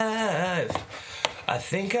I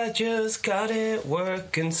think I just got it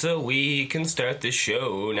working so we can start the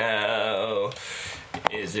show now.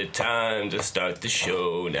 Is it time to start the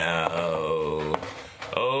show now?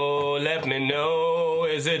 Oh, let me know,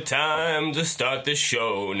 is it time to start the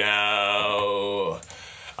show now?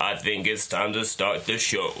 I think it's time to start the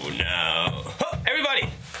show now. Oh, everybody!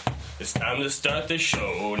 It's time to start the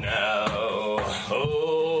show now.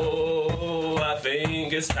 Oh, I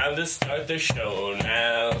think it's time to start the show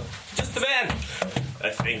now. Just the band. I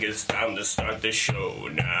think it's time to start the show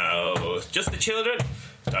now. Just the children.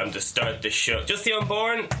 Time to start the show. Just the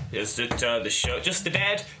unborn. It's the show. Just the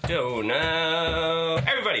dead. Oh, now.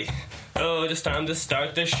 Everybody. Oh, just time to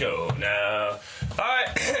start the show now.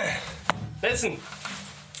 Alright. Listen.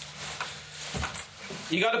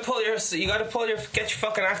 You gotta get your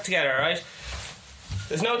fucking act together, alright?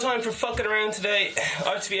 There's no time for fucking around today. I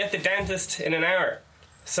have to be at the dentist in an hour.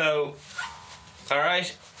 So,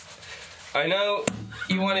 alright? I know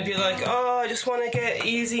you want to be like, oh, I just want to get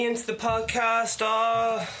easy into the podcast,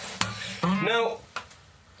 oh. No,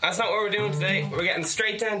 that's not what we're doing today. We're getting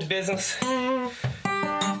straight down to business. We're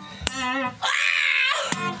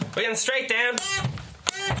getting straight down.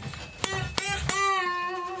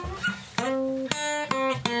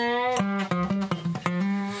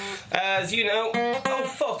 As you know, oh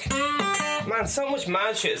fuck, man, so much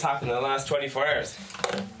mad shit has happened in the last 24 hours.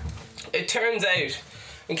 It turns out,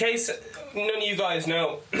 in case none of you guys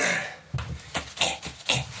know,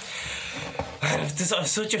 I have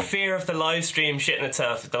such a fear of the live stream shitting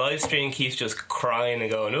itself. The live stream keeps just crying and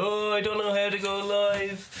going, oh, I don't know how to go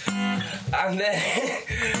live. And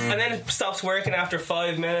then it stops working after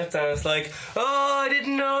 5 minutes and it's like, oh, I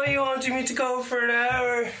didn't know you wanted me to go for an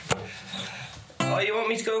hour. Oh, you want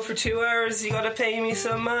me to go for 2 hours? You gotta pay me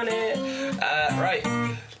some money. Right.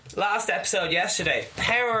 Last episode yesterday.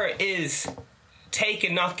 Power is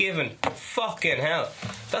taken, not given. Fucking hell.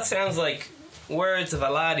 That sounds like words of a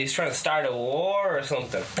lad who's trying to start a war or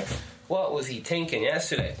something. What was he thinking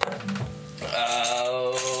yesterday?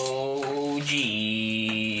 Oh,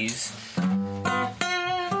 jeez.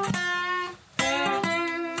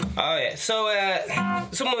 Oh, yeah. So,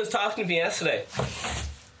 someone was talking to me yesterday.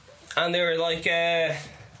 And they were like,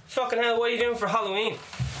 fucking hell, what are you doing for Halloween?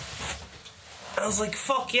 I was like,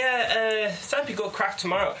 fuck yeah, it's time to go crack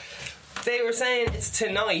tomorrow. They were saying it's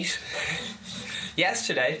tonight.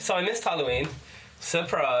 Yesterday, so I missed Halloween.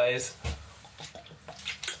 Surprise.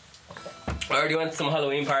 I already went to some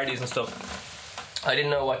Halloween parties and stuff. I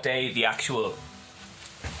didn't know what day the actual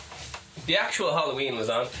Halloween was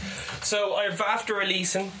on. So I've, after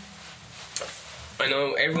releasing, I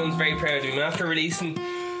know everyone's very proud of me, after releasing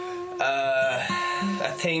a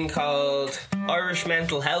thing called Irish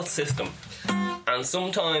Mental Health System, and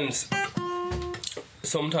sometimes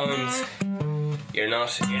you're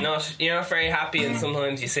not very happy, and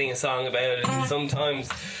sometimes you sing a song about it, and sometimes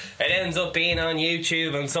it ends up being on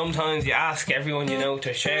YouTube, and sometimes you ask everyone you know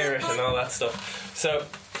to share it and all that stuff. So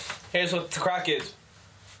here's what the crack is.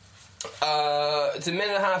 It's a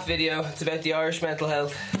 1.5-minute video. It's about the Irish mental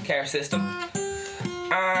health care system,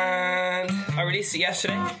 and I released it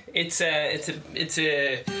yesterday. It's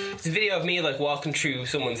a video of me like walking through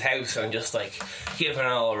someone's house and just like giving it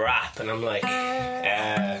all a rap, and I'm like,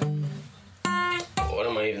 what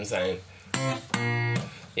am I even saying?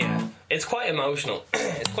 Yeah, it's quite emotional.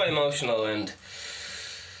 It's quite emotional and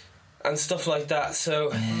stuff like that.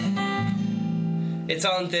 So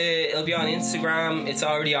it'll be on Instagram. It's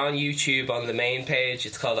already on YouTube on the main page.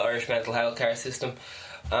 It's called the Irish Mental Health Care System.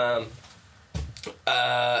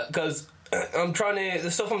 Because the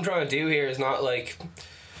stuff I'm trying to do here is not like,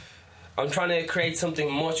 I'm trying to create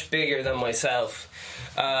something much bigger than myself.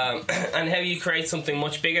 And how you create something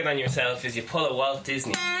much bigger than yourself is you pull a Walt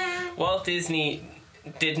Disney. Walt Disney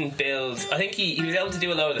didn't build, I think he was able to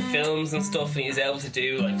do a lot of the films and stuff, and he was able to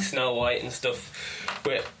do like Snow White and stuff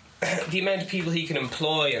with the amount of people he can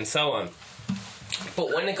employ and so on.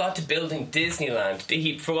 But when it got to building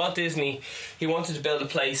Disneyland, for Walt Disney, he wanted to build a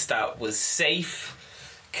place that was safe,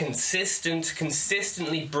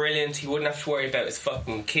 consistently brilliant. He wouldn't have to worry about his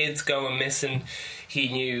fucking kids going missing. He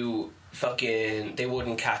knew they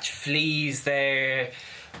wouldn't catch fleas there.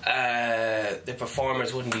 The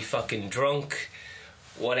performers wouldn't be fucking drunk.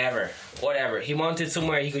 Whatever. He wanted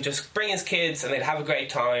somewhere he could just bring his kids and they'd have a great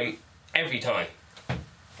time every time.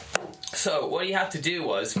 So what he had to do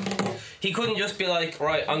was, he couldn't just be like,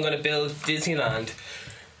 right, I'm going to build Disneyland,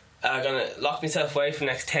 I'm going to lock myself away for the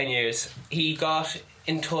next 10 years. He got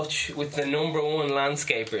in touch with the number one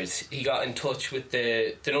landscapers. He got in touch with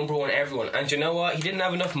the number one everyone. And you know what? He didn't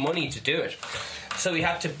have enough money to do it. So he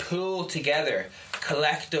had to pool together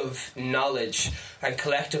collective knowledge and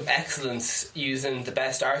collective excellence using the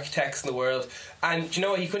best architects in the world. And you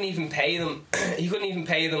know what? He couldn't even pay them. He couldn't even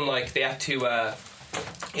pay them. Like, they had to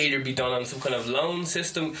either be done on some kind of loan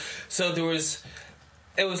system. So it was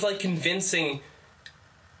like convincing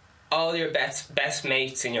all your best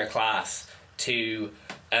mates in your class to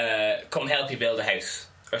come help you build a house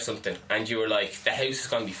or something, and you were like, the house is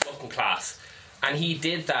going to be fucking class. And he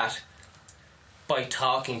did that by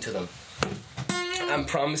talking to them and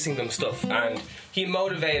promising them stuff, and he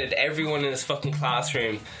motivated everyone in his fucking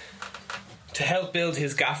classroom to help build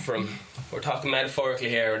his gaff for him. We're talking metaphorically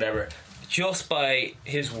here or whatever, just by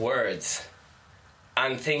his words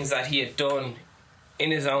and things that he had done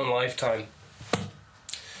in his own lifetime.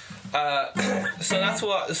 So that's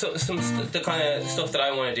what the kind of stuff that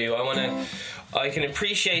I want to do. I can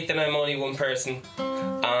appreciate that I'm only one person,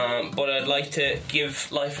 but I'd like to give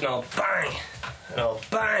life an old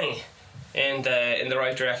bang in the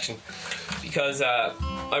right direction, because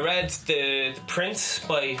I read the Prince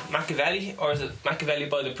by Machiavelli, or is it Machiavelli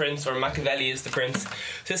by the Prince, or Machiavelli is the Prince?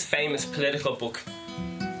 It's this famous political book,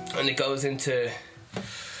 and it goes into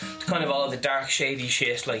kind of all the dark shady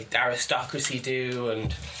shit like the aristocracy do,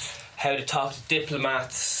 and how to talk to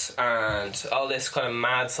diplomats and all this kind of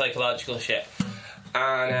mad psychological shit.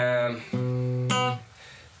 And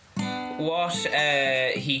what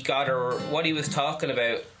he was talking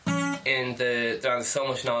about in there's so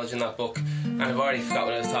much knowledge in that book, and I've already forgot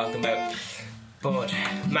what I was talking about. But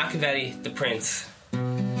Machiavelli, the Prince,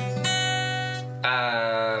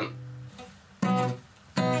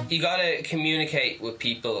 you gotta communicate with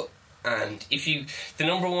people, and the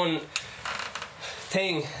number one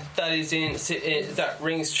thing that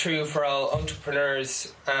rings true for all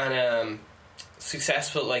entrepreneurs and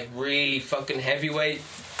successful, like really fucking heavyweight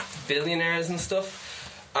billionaires and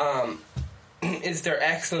stuff, is they're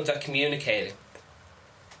excellent at communicating.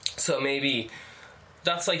 So maybe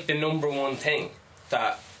that's like the number one thing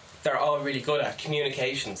that they're all really good at,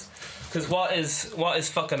 communications. Because what is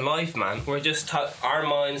fucking life, man? We're just our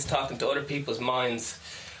minds talking to other people's minds.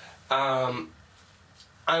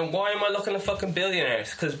 And why am I looking at fucking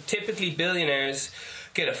billionaires? Because typically billionaires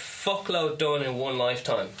get a fuckload done in one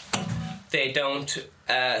lifetime. They don't,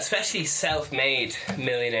 especially self-made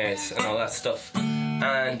millionaires and all that stuff.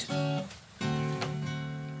 And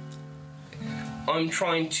I'm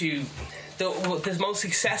trying to... The most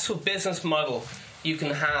successful business model you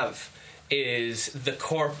can have is the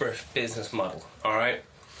corporate business model, alright?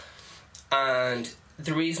 And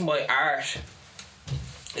the reason why art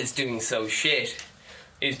is doing so shit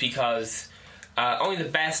is because only the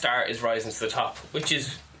best art is rising to the top, which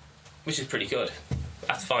is pretty good.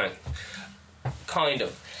 That's fine, kind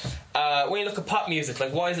of. When you look at pop music,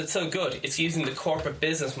 like, why is it so good? It's using the corporate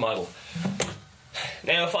business model.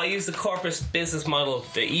 Now, if I use the corporate business model,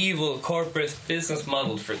 the evil corporate business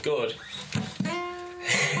model for good,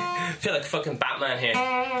 I feel like fucking Batman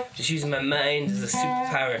here, just using my mind as a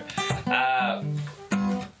superpower.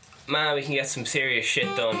 Man, we can get some serious shit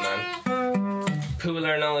done, man. Pool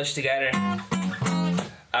our knowledge together,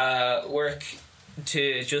 work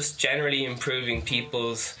to just generally improving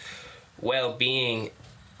people's well-being,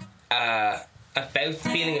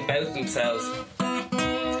 feeling about themselves.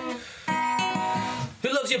 Who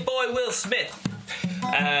loves your boy Will Smith?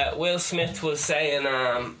 Will Smith was saying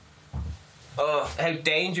how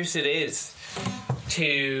dangerous it is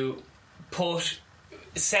to put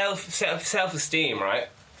self-esteem, right?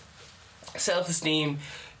 Self-esteem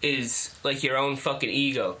is like your own fucking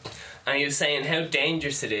ego, and he was saying how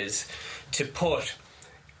dangerous it is to put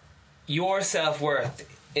your self-worth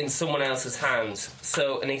in someone else's hands.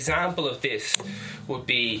 So an example of this would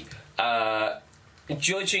be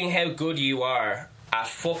judging how good you are at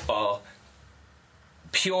football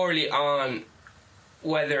purely on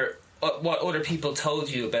what other people told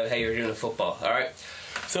you about how you're doing at football, alright?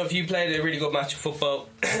 So if you played a really good match of football,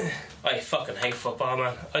 I fucking hate football,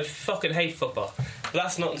 man. I fucking hate football. But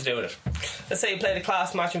that's nothing to do with it. Let's say you played a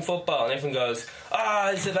class match in football and everyone goes,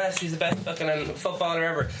 he's the best fucking footballer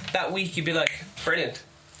ever. That week you'd be like, brilliant.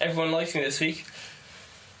 Everyone likes me this week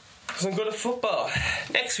because I'm good at football.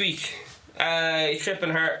 Next week, you trip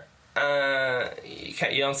and hurt.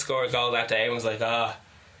 You don't score a goal that day. Everyone's like, that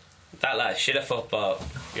lad's shit at football.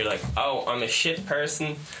 You're like, I'm a shit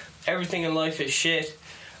person. Everything in life is shit.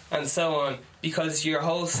 And so on. Because your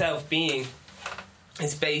whole self-being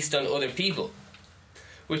is based on other people,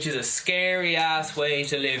 which is a scary ass way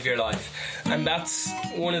to live your life. And that's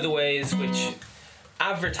one of the ways which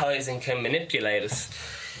advertising can manipulate us,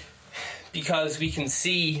 because we can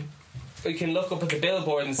see we can look up at the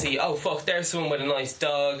billboard and see, oh fuck, there's someone with a nice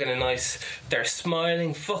dog and they're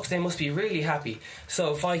smiling, fuck, they must be really happy.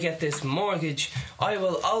 So if I get this mortgage, I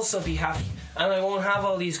will also be happy, and I won't have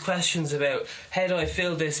all these questions about how do I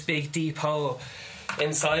fill this big deep hole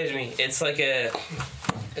inside of me. It's a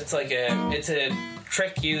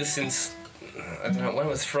trick used since, I don't know, when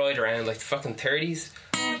was Freud around, like the fucking 30s?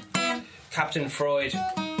 Captain Freud,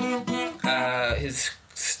 his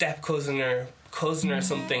step cousin or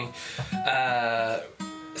something,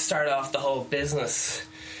 started off the whole business.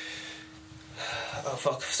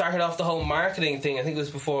 Started off the whole marketing thing. I think it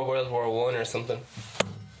was before World War I or something.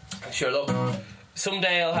 Sure, look,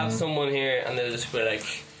 someday I'll have someone here and they'll just be like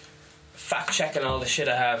fact checking all the shit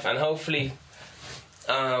I have, and hopefully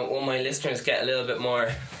when my listeners get a little bit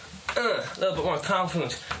more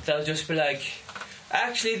confident, they'll just be like,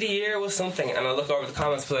 actually the year was something, and I'll look over the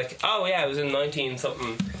comments and be like, oh yeah, it was in 19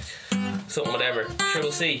 something whatever. Sure,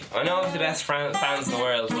 we'll see. I know I have the best fans in the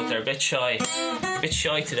world, but they're a bit shy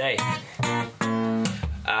today.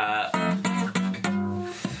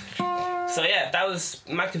 So yeah, that was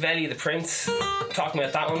Machiavelli the Prince, talking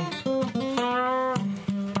about that one.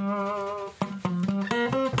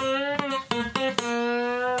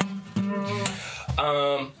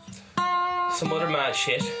 Some other mad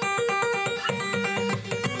shit. I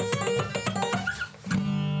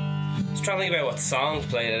was trying to think about what songs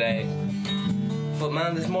play today, but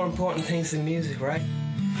man, there's more important things than music, right?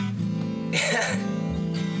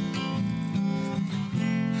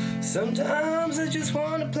 Sometimes I just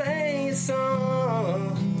wanna play a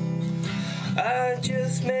song I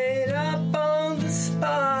just made up on the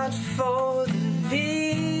spot for the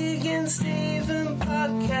Vegan Steven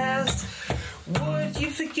podcast. Would you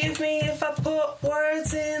forgive me if I put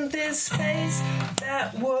words in this space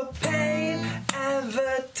that were paid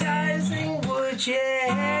advertising? Would you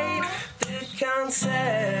hate the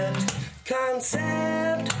concept?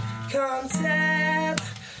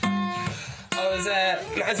 I was,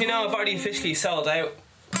 as you know, I've already officially sold out.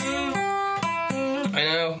 I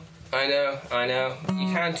know.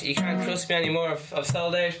 You can't trust me anymore. I've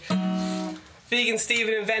sold out. Vegan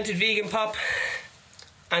Steven invented vegan pop,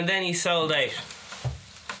 and then he sold out.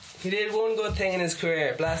 He did one good thing in his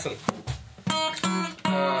career, bless him.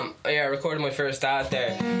 I recorded my first ad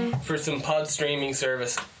there for some pod streaming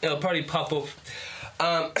service. It'll probably pop up.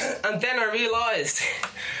 And then I realised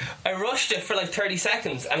I rushed it for like 30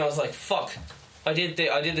 seconds, and I was like, fuck, I did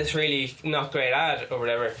this really not great ad or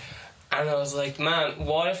whatever. And I was like, man,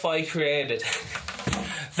 what if I created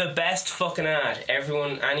the best fucking ad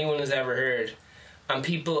anyone has ever heard, and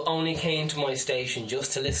people only came to my station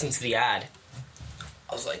just to listen to the ad?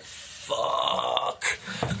 I was like, fuck.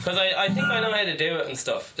 Because I think I know how to do it and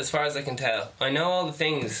stuff, as far as I can tell. I know all the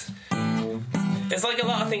things. It's like a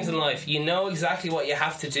lot of things in life. You know exactly what you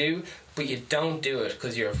have to do, but you don't do it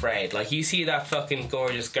because you're afraid. Like, you see that fucking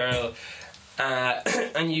gorgeous girl,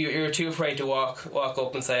 and you're too afraid to walk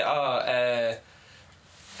up and say,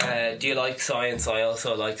 do you like science? I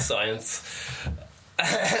also like science.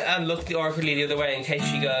 And look awkwardly the other way in case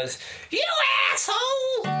she goes, you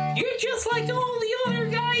asshole! You're just like all the other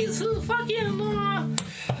guys who fucking...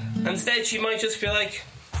 Instead, she might just be like,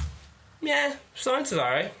 yeah, science is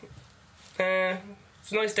alright.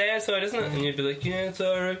 It's a nice day outside, isn't it? And you'd be like, yeah, it's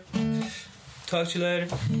alright. Talk to you later.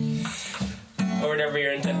 Or whatever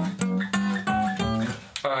you're into.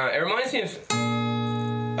 It reminds me of...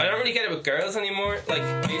 I don't really get it with girls anymore. Like,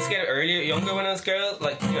 I used to get it younger when I was a girl.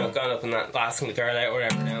 Like, you know, going up and that, asking the girl out or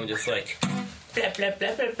whatever. Now I'm just like, blah, blah,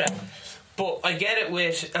 blah, blah, blah. But I get it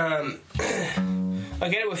with,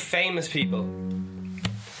 famous people.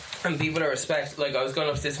 And people I respect. Like, I was going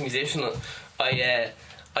up to this musician.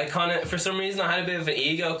 I kind of, for some reason, I had a bit of an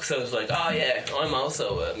ego because I was like, oh yeah, I'm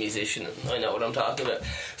also a musician and I know what I'm talking about.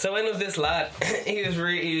 So I went with this lad. He's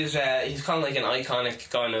kind of like an iconic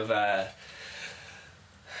kind of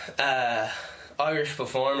Irish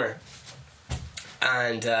performer.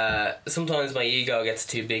 And sometimes my ego gets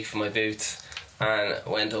too big for my boots, and I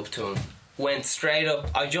went up to him.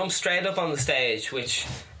 I jumped straight up on the stage, which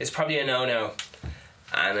is probably a no-no,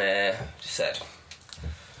 and just said,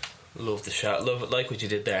 love the shot, love it, like what you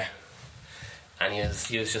did there. And he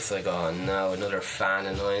was just like, oh no, another fan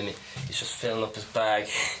annoying me. He's just filling up his bag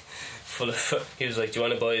full of. He was like, do you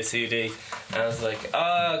want to buy a CD? And I was like,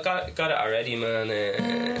 oh, got it already,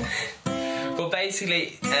 man. But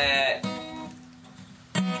basically, that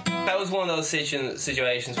was one of those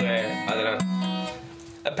situations where, I don't know,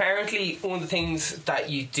 apparently one of the things that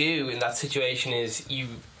you do in that situation is you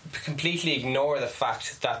completely ignore the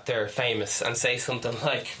fact that they're famous and say something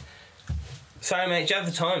like, sorry mate, do you have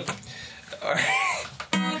the time? Or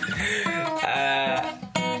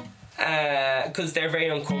because they're very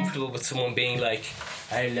uncomfortable with someone being like,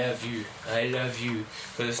 I love you,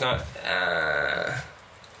 because it's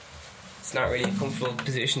not really a comfortable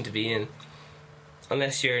position to be in,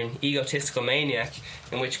 unless you're an egotistical maniac,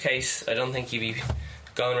 in which case I don't think you'd be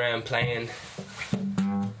going around playing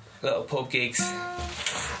little pub gigs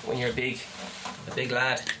when you're a big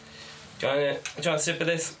lad. Do you want a sip of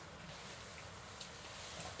this?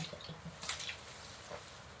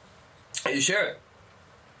 Are you sure?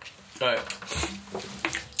 Alright.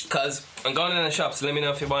 Because I'm going in the shop, so let me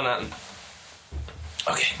know if you want that.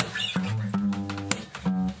 Okay.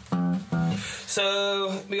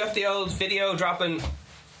 So, we got the old video dropping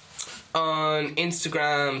on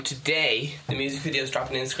Instagram today. The music video's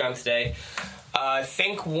dropping on Instagram today. I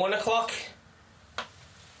think 1 o'clock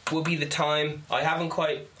will be the time. I think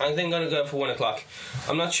I'm going to go for 1 o'clock.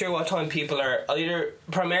 I'm not sure what time people are.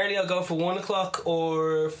 Primarily I'll go for 1 o'clock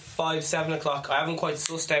or 7 o'clock. I haven't quite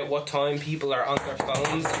sussed out what time people are on their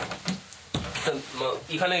phones.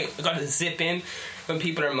 You kind of got to zip in when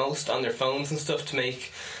people are most on their phones and stuff to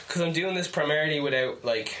make, because I'm doing this primarily without,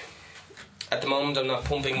 like, at the moment I'm not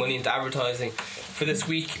pumping money into advertising. For this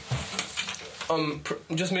week I'm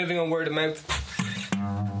just moving on word of mouth,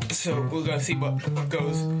 so we're going to see what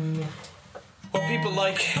goes, what people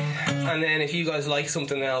like, and then if you guys like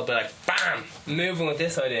something, then I'll be like, bam, moving with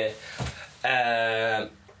this idea.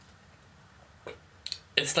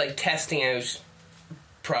 It's like testing out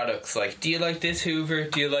products. Like, do you like this Hoover?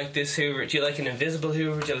 Do you like this Hoover? Do you like an invisible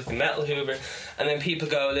Hoover? Do you like the metal Hoover? And then people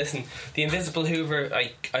go, listen, the invisible Hoover,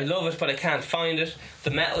 I love it, but I can't find it.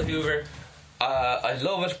 The metal Hoover, I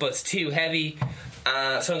love it, but it's too heavy.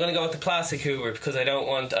 So I'm going to go with the plastic Hoover, because I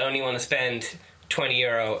only want to spend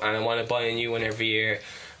 €20 and I want to buy a new one every year,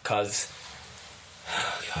 because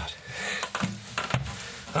oh god,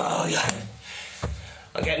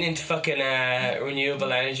 I'm getting into fucking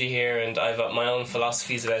renewable energy here, and I've got my own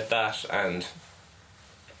philosophies about that, and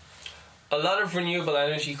a lot of renewable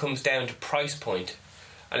energy comes down to price point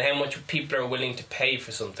and how much people are willing to pay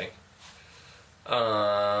for something.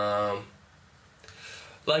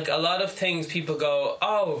 Like, a lot of things people go,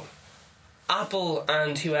 oh, Apple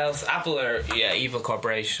and who else? Apple are, evil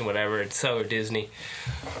corporation, whatever, so are Disney.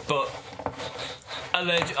 But,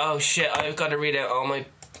 oh shit, I've got to read out all my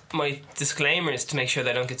disclaimers to make sure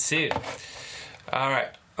that I don't get sued. Alright,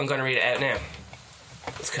 I'm going to read it out now.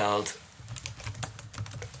 It's called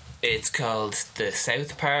the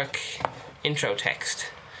South Park intro text.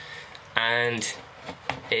 And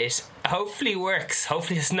it hopefully works.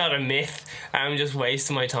 Hopefully it's not a myth. I'm just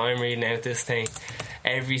wasting my time reading out this thing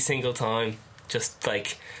every single time. Just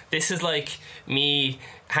like, this is like me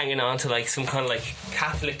hanging on to like some kind of like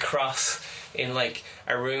Catholic cross in like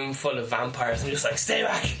a room full of vampires. I'm just like, stay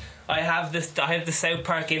back. I have the South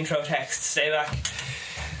Park intro text. Stay back.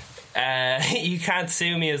 You can't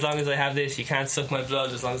sue me as long as I have this. You can't suck my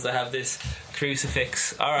blood as long as I have this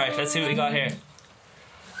crucifix. Alright, let's see what we got here.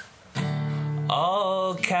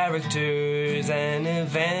 All characters and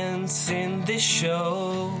events in this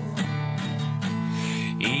show,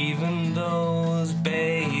 even those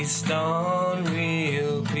based on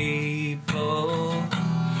real people,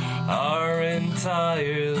 are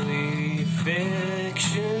entirely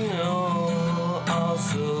fictional. All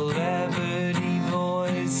celebrity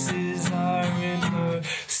voices are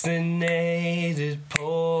impersonated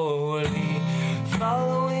poorly.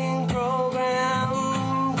 Following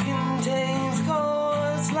program contains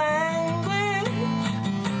coarse language,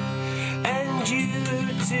 and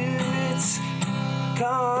due to its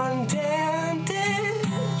content, it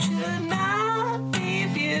should not be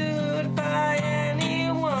viewed by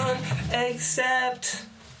anyone except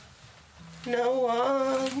no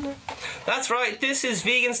one. That's right, this is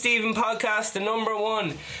Vegan Steven Podcast, the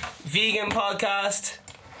 #1 vegan podcast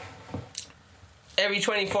every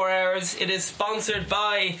 24 hours. It is sponsored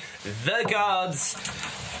by the gods.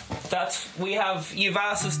 You've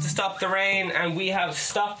asked us to stop the rain, and we have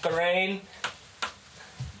stopped the rain.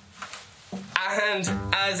 And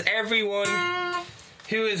as everyone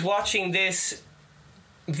who is watching this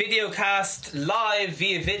videocast live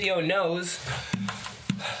via video knows,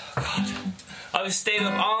 God, I was staying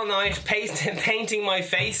up all night painting my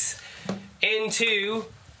face into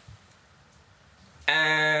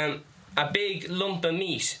a big lump of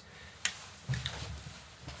meat,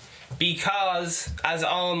 because, as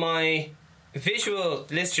all my visual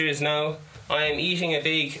listeners know, I am eating a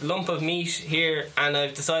big lump of meat here, and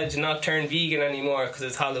I've decided to not turn vegan anymore because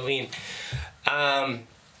it's Halloween. And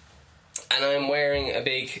I'm wearing a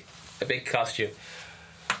big costume.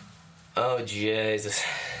 Oh Jesus!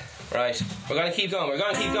 Right, we're gonna keep going. We're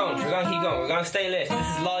gonna stay lit.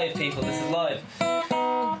 This is live, people. This is live.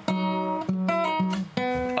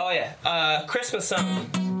 Christmas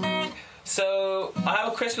song. So I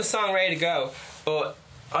have a Christmas song ready to go, but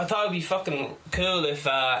I thought it'd be fucking cool if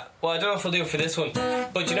well, I don't know if I'll do it for this one,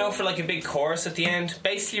 but you know, for like a big chorus at the end,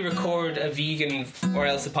 basically record a vegan or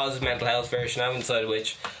else a positive mental health version, I haven't decided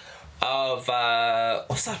which, of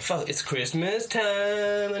what's that fuck? It's Christmas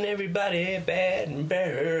time and everybody bad and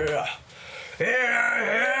better.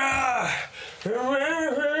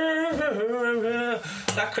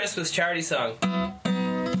 That Christmas charity song.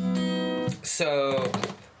 So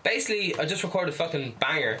basically I just recorded a fucking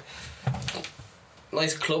banger,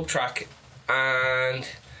 nice club track, and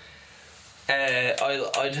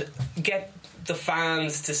I'd get the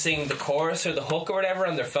fans to sing the chorus or the hook or whatever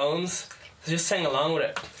on their phones, so just sing along with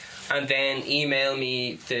it, and then email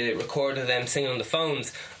me the record of them singing on the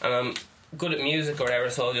phones. And I'm good at music or whatever,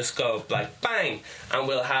 so I'll just go like bang, and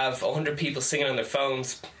we'll have 100 people singing on their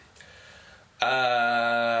phones,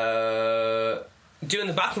 doing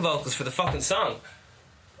the backing vocals for the fucking song.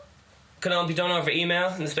 Can all be done over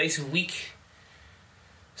email in the space of a week.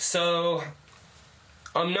 So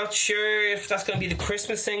I'm not sure if that's going to be the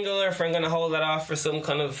Christmas single or if I'm going to hold that off for some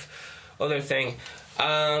kind of other thing.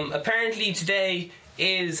 Apparently today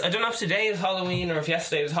is, I don't know if today is Halloween or if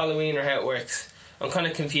yesterday was Halloween or how it works. I'm kind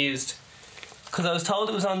of confused, because I was told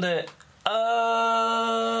it was on the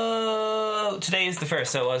today is the 1st,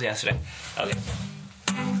 so it was yesterday. Okay.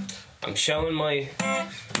 I'm showing my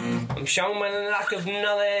lack of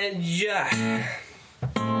knowledge.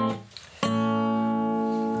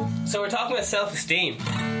 So we're talking about self-esteem. Do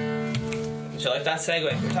you like that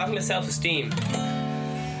segue? We're talking about self-esteem.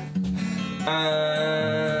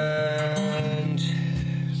 And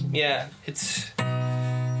yeah, it's,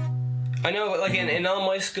 I know, like in all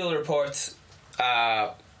my school reports,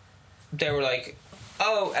 they were like,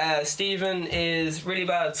 oh, Stephen is really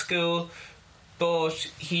bad at school, but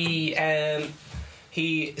he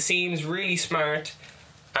seems really smart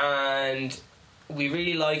and we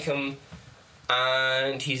really like him,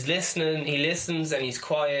 and he listens and he's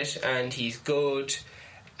quiet and he's good,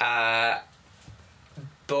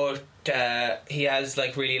 but he has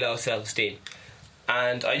like really low self-esteem.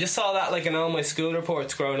 And I just saw that like in all my school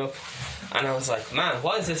reports growing up, and I was like, man,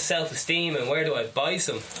 what is this self-esteem and where do I buy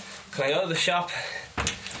some? Can I go to the shop?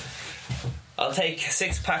 I'll take a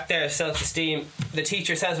 6-pack there of self-esteem. The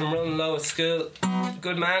teacher says I'm running low at school.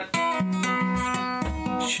 Good man.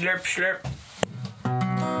 Slurp, slurp.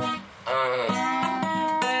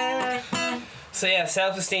 So yeah,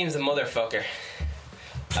 self-esteem's a motherfucker.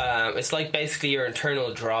 It's like basically your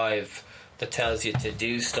internal drive that tells you to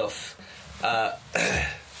do stuff.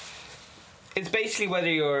 It's basically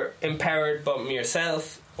whether you're empowered by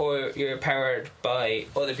yourself or you're empowered by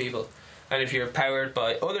other people. And if you're empowered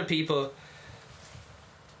by other people,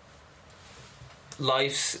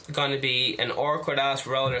 life's gonna be an awkward ass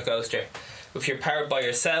roller coaster. If you're powered by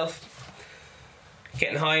yourself,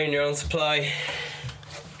 getting high in your own supply,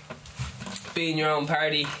 being your own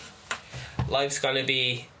party, life's gonna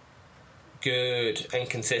be good and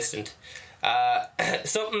consistent.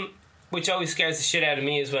 Something which always scares the shit out of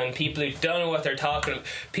me is when people who don't know what they're talking about,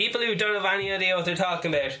 people who don't have any idea what they're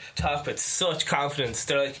talking about, talk with such confidence.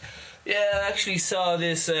 They're like, yeah, I actually saw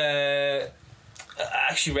this, I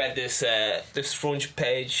actually read this front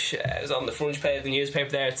page, it was on the front page of the newspaper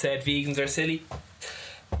there, it said vegans are silly.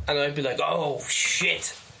 And I'd be like, oh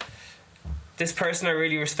shit, this person I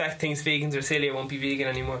really respect thinks vegans are silly, I won't be vegan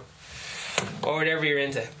anymore. Or whatever you're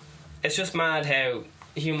into. It's just mad how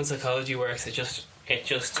human psychology works. It just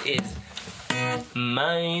is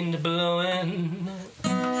mind-blowing,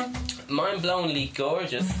 mind-blowingly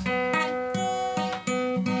gorgeous.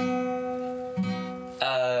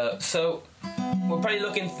 So we're probably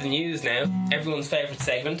looking into the news now, everyone's favourite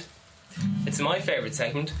segment. It's my favourite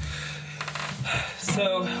segment.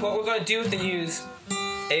 So what we're going to do with the news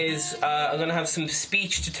is I'm going to have some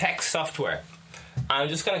speech-to-text software. I'm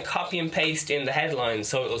just going to copy and paste in the headlines,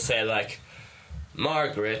 so it'll say like,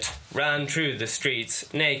 Margaret ran through the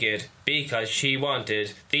streets naked because she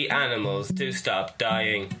wanted the animals to stop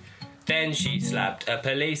dying. Then she slapped a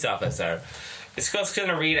police officer. It's just going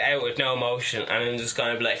to read it out with no emotion, and I'm just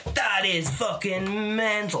going to be like, that is fucking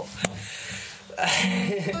mental.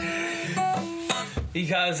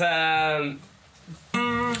 Because,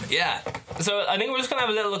 yeah. So I think we're just going to have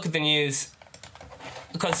a little look at the news,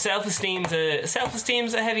 because self-esteem's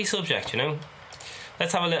a heavy subject, you know?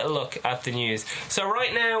 Let's have a little look at the news. So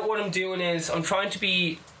right now, what I'm doing is I'm trying to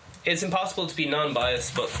be... It's impossible to be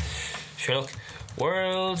non-biased, but sure, look.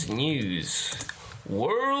 World news.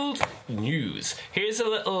 World news. Here's a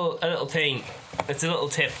little thing. It's a little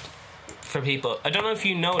tip for people. I don't know if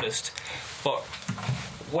you noticed, but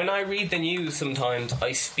when I read the news, sometimes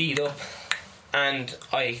I speed up and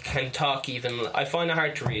I can talk even. I find it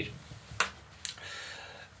hard to read.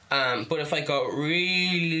 But if I go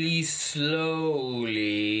really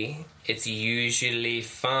slowly, it's usually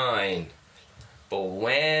fine. But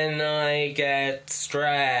when I get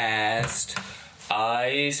stressed,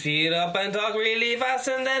 I speed up and talk really fast,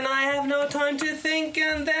 and then I have no time to think,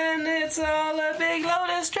 and then it's all a big load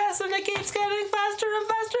of stress, and it keeps getting faster and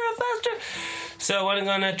faster and faster. So what I'm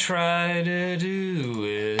gonna try to do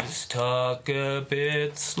is talk a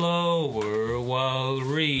bit slower while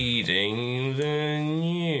reading the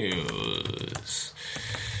news.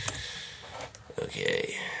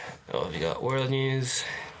 Okay. Oh, have you got world news?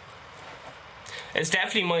 It's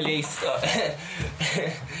definitely my least.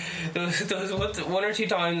 There was one or two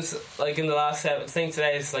times, like in the last 7. I think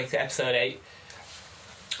today is like episode 8.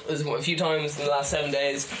 There's a few times in the last 7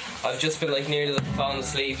 days I've just been like nearly like falling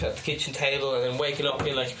asleep at the kitchen table and then waking up and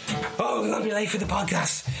being like, oh, I'm gonna be late for the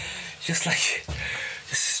podcast. Just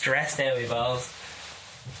stressed out my balls.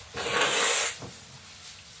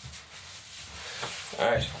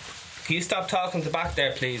 Alright. Can you stop talking to the back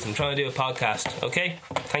there, please? I'm trying to do a podcast, okay?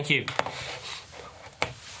 Thank you.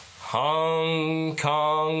 Hong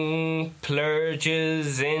Kong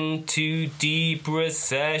plunges into deep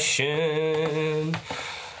recession.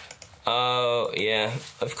 Oh, yeah.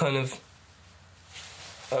 I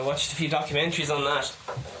watched a few documentaries on that.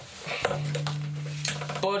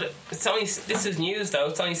 But this is news though,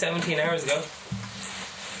 it's only 17 hours ago.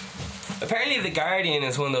 Apparently The Guardian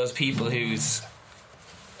is one of those people who's...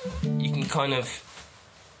 you can kind of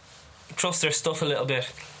trust their stuff a little bit.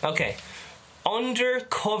 Okay.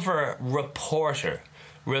 Undercover reporter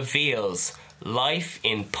reveals life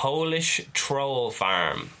in Polish troll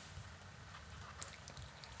farm.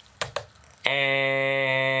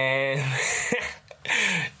 And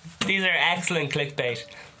these are excellent clickbait.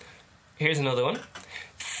 Here's another one.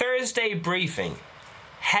 Thursday briefing.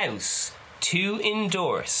 House to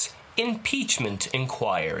endorse impeachment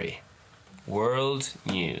inquiry. World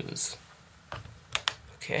News.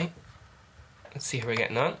 Okay. Let's see how we're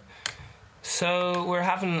getting on. So we're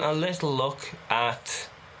having a little look at...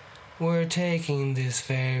 we're taking this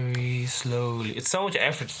very slowly. It's so much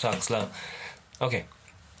effort to talk slow. Okay.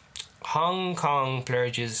 Hong Kong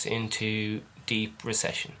plunges into deep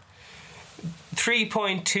recession.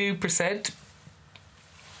 3.2%.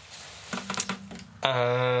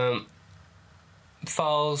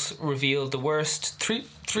 Falls revealed the worst three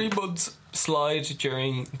months slide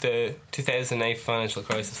during the 2008 financial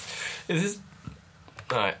crisis. Is this...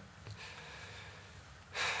 Alright.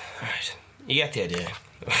 Alright. You get the idea.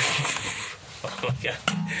 Oh my god.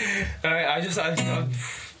 Alright,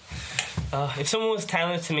 if someone was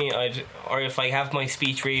telling it to me, or if I have my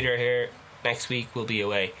speech reader here next week, we'll be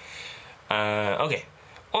away. Okay.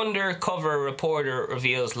 Undercover reporter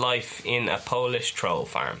reveals life in a Polish troll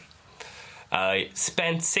farm.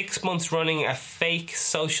 Spent 6 months running a fake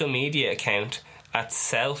social media account at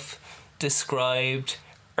self-described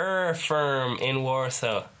firm in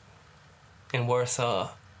Warsaw.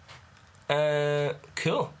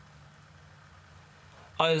 Cool.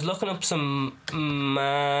 I was looking up some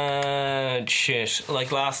mad shit.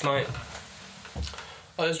 Like last night,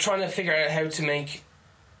 I was trying to figure out how to make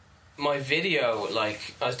my video.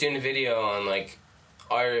 Like, I was doing a video on like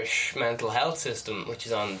Irish mental health system, which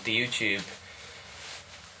is on the YouTube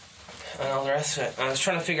and all the rest of it. And I was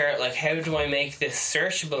trying to figure out like, how do I make this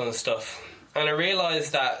searchable and stuff. And I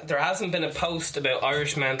realised that there hasn't been a post about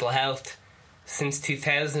Irish mental health since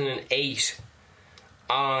 2008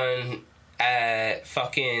 on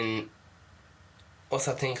fucking... what's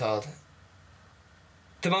that thing called?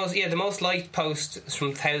 The most liked post is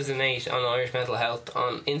from 2008 on Irish mental health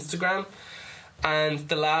on Instagram. And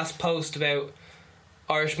the last post about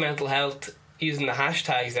Irish mental health using the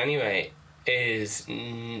hashtags anyway is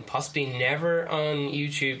possibly never on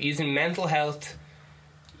YouTube. Using mental health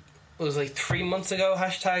was like 3 months ago,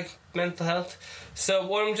 hashtag mental health. So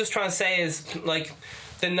what I'm just trying to say is, like,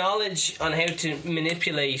 the knowledge on how to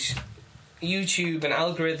manipulate YouTube and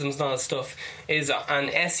algorithms and all that stuff is on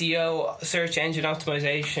SEO, search engine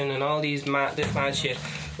optimization, and all this mad shit.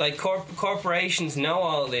 Like, corporations know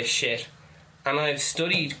all this shit, and I've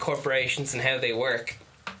studied corporations and how they work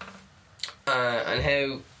and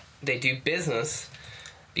how they do business,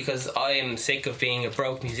 because I am sick of being a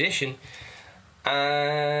broke musician.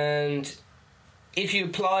 And if you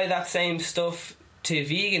apply that same stuff to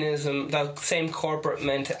veganism, that same corporate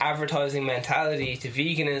advertising mentality to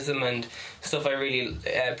veganism and stuff I really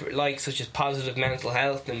like, such as positive mental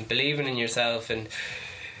health and believing in yourself and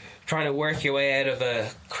trying to work your way out of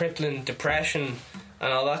a crippling depression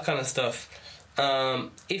and all that kind of stuff,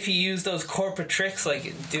 if you use those corporate tricks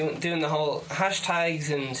like doing the whole hashtags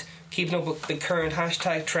and keeping up with the current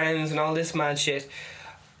hashtag trends and all this mad shit,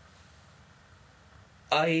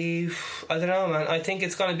 I don't know, man. I think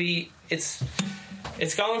it's gonna be it's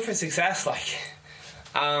going for success. Like,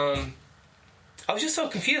 I was just so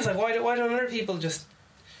confused. Like, why don't other people just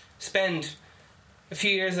spend a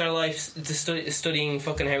few years of their life studying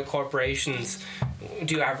fucking how corporations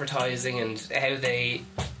do advertising and how they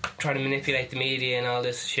try to manipulate the media and all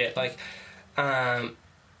this shit? Like, I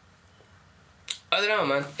don't know,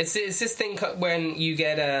 man. It's this thing when you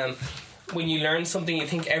get when you learn something, you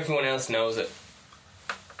think everyone else knows it.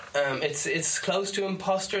 It's close to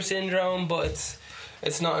imposter syndrome, but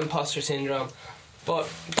it's not imposter syndrome. But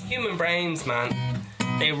human brains, man,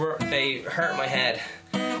 they hurt my head.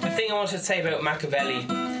 The thing I wanted to say about Machiavelli,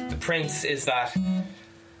 the prince, is that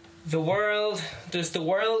the way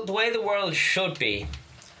the world should be,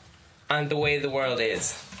 and the way the world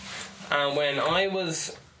is. And when I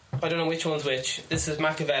don't know which one's which. This is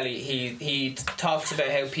Machiavelli. He talks about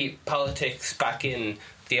how politics back in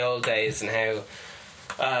the old days and how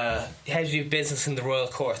to do business in the royal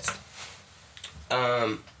courts.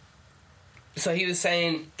 So he was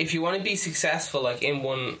saying, if you want to be successful, like in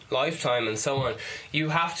one lifetime and so on, you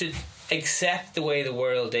have to accept the way the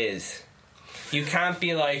world is. You can't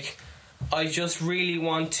be like, I just really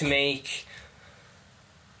want to make...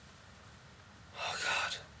 Oh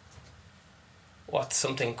God. What's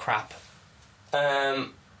something crap? I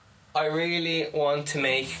really want to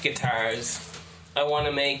make guitars. I want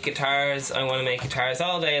to make guitars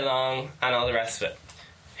all day long and all the rest of it.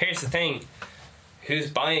 Here's the thing.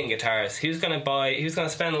 Who's buying guitars? Who's going to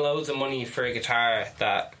spend loads of money for a guitar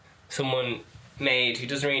that someone made who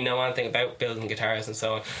doesn't really know anything about building guitars and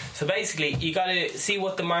so on? So basically, you got to see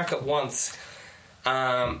what the market wants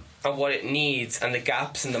and what it needs and the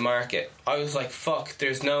gaps in the market. I was like, fuck,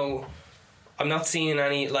 I'm not seeing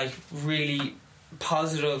any like really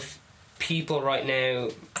positive people right now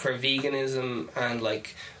for veganism and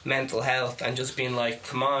like mental health, and just being like,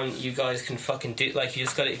 come on, you guys can fucking do, like, you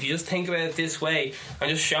just gotta, if you just think about it this way and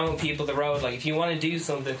just showing people the road, like, if you want to do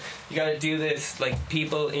something, you gotta do this. Like,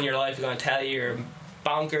 people in your life are gonna tell you you're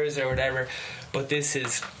bonkers or whatever, but this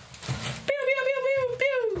is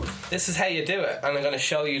this is how you do it, and I'm gonna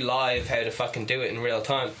show you live how to fucking do it in real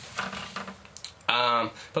time.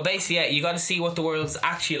 But basically, yeah, you gotta see what the world's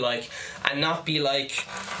actually like and not be like,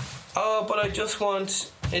 oh, but I just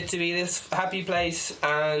want it to be this happy place,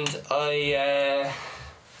 and I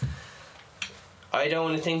don't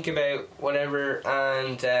want to think about whatever,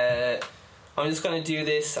 and I'm just going to do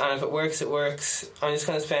this, and if it works, it works. I'm just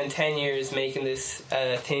going to spend 10 years making this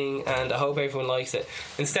thing, and I hope everyone likes it.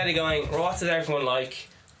 Instead of going, well, what does everyone like?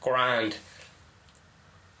 Grand.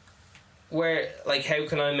 Where, like, how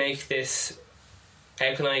can I make this...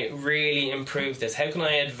 How can I really improve this? How can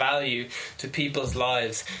I add value to people's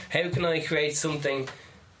lives? How can I create something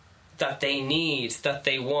that they need, that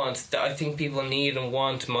they want, that I think people need and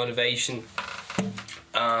want? Motivation.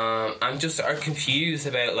 I'm just are confused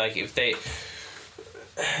about, like, if they're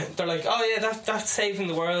like, oh yeah, that's saving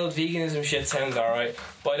the world, veganism shit sounds alright,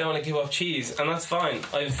 but I don't want to give up cheese, and that's fine.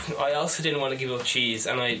 I also didn't want to give up cheese,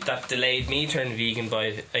 and that delayed me turning vegan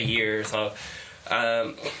by a year or so.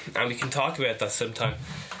 And we can talk about that sometime.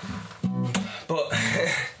 But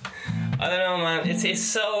I don't know, man. It's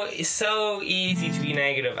so easy to be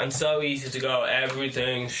negative and so easy to go,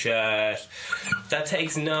 everything's shit. That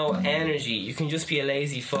takes no energy. You can just be a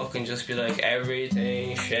lazy fuck and just be like,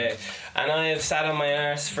 everything's shit. And I have sat on my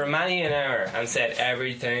arse for many an hour and said,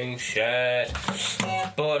 everything's shit.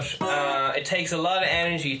 But it takes a lot of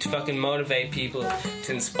energy to fucking motivate people,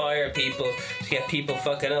 to inspire people, to get people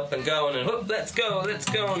fucking up and going and whoop, let's go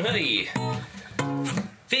and hoodie.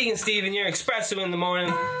 Vegan Steve in your espresso in the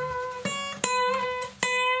morning.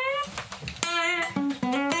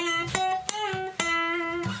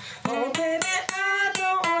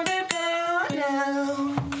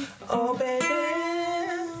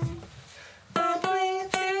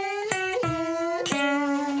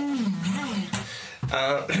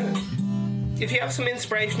 If you have some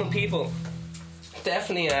inspirational people,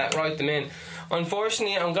 definitely write them in.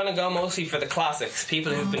 Unfortunately, I'm going to go mostly for the classics,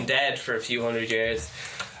 people who've been dead for a few hundred years.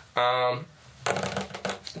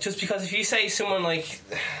 Just because if you say someone like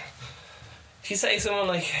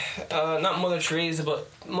not Mother Teresa, but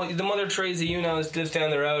the Mother Teresa you know lives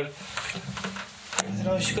down the road, I don't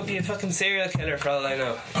know, she could be a fucking serial killer for all I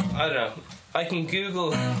know. I don't know. I can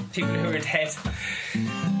Google people who are dead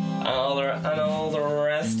and all the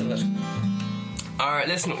rest of it. Alright,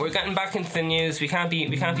 listen, we're getting back into the news. We can't be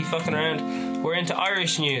fucking around. We're into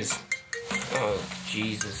Irish news. Oh,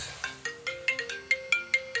 Jesus.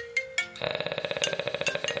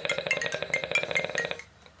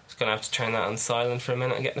 Just gonna have to turn that on silent for a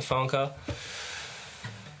minute. I'm getting a phone call.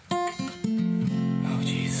 Oh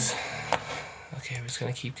Jesus. Okay, we're just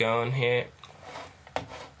gonna keep going here.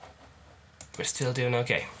 We're still doing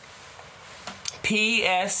okay.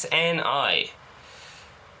 PSNI.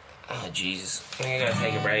 Oh Jesus. I think I gotta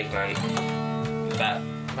take a break, man. That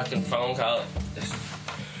fucking phone call.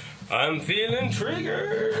 I'm feeling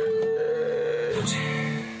triggered.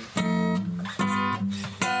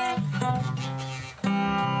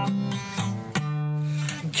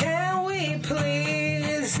 Can we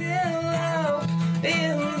please elope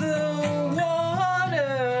in the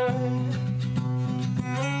water?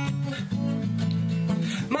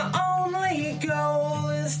 My only goal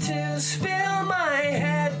is to spill my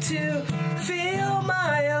head, to feel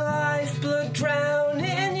my lifeblood drown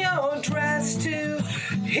in your dress, to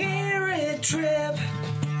hear it drip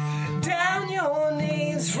down your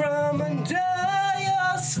knees from under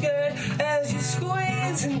your skirt as you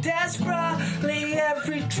squeeze and desperately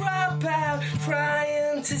every drop out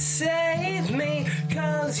trying to save me,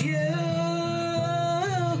 'cause you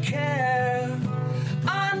care.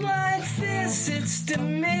 Unlike this, it's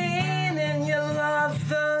demeaning. You love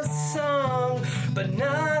the song but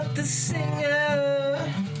not the singer,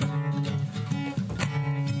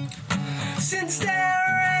 since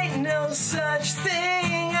there ain't no such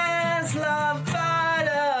thing as love but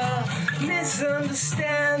a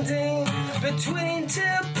misunderstanding between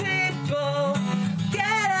two people. Get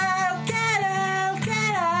out, get out,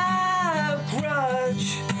 get out,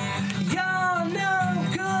 grudge. You're no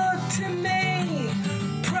good to me.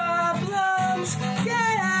 Problems.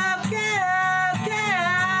 Get out, get out, get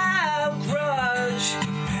out, grudge.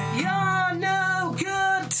 You're no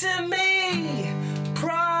good to me.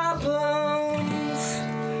 Problems.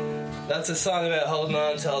 That's a song about holding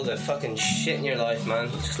on to all the fucking shit in your life,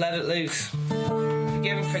 man. Just let it loose.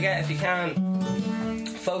 Forgive and forget if you can.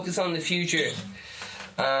 Focus on the future.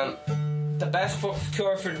 The best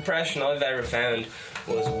cure for depression I've ever found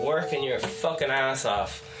was working your fucking ass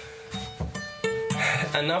off.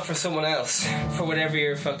 And not for someone else. For whatever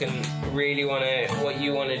you fucking really what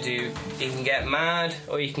you wanna do. You can get mad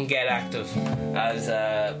or you can get active. As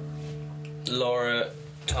Laura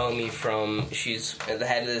told me she's at the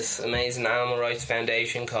head of this amazing animal rights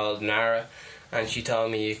foundation called NARA, and she told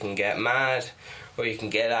me you can get mad or you can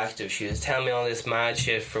get active. She was telling me all this mad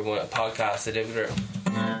shit for a podcast I did with her.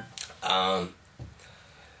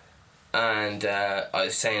 And I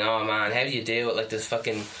was saying, oh man, how do you deal with like there's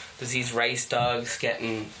these race dogs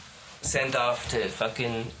getting sent off to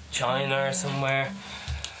fucking China or somewhere,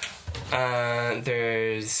 and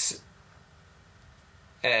there's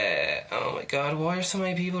oh my god, why are so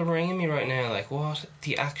many people ringing me right now? Like, what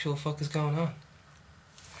the actual fuck is going on?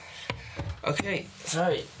 Okay,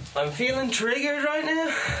 sorry, I'm feeling triggered right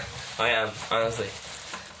now. I am, honestly.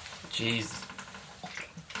 Jeez.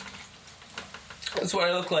 That's what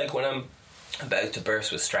I look like when I'm about to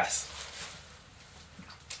burst with stress.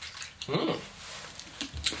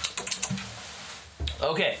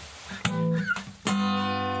 Okay.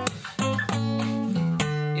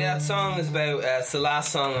 Yeah, that song is about, it's the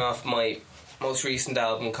last song off my most recent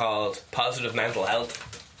album called Positive Mental Health.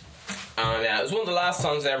 And it was one of the last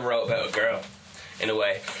songs I ever wrote about a girl, in a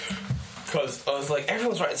way. Because I was like,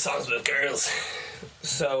 everyone's writing songs about girls.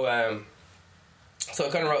 So I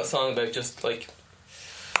kind of wrote a song about just like,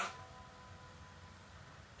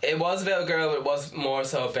 it was about a girl, but it was more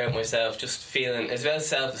so about myself. Just feeling, it's about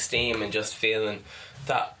self-esteem and just feeling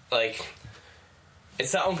that, like,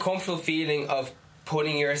 it's that uncomfortable feeling of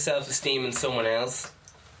putting your self-esteem in someone else,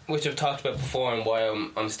 which I've talked about before, and why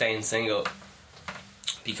I'm staying single.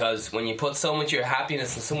 Because when you put so much of your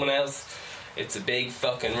happiness in someone else, it's a big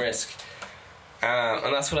fucking risk.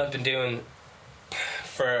 And that's what I've been doing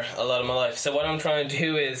for a lot of my life. So what I'm trying to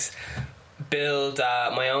do is build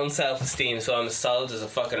my own self-esteem, so I'm solid as a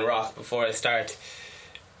fucking rock before I start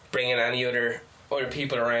bringing any other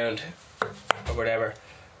people around or whatever.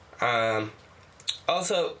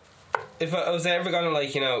 Also, if I was ever gonna,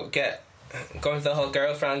 like, you know, go into the whole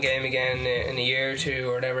girlfriend game again in a year or two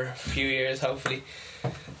or whatever, a few years hopefully,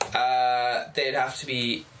 they'd have to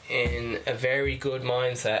be in a very good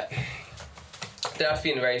mindset. They'd have to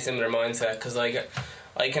be in a very similar mindset, because I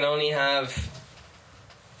can only have,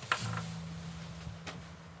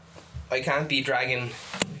 I can't be dragging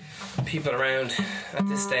people around at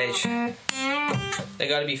this stage. They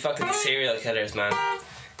gotta be fucking serial killers, man.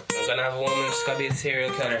 If I'm gonna have a woman, it's gotta be a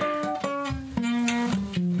serial killer.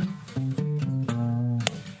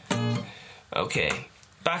 Okay,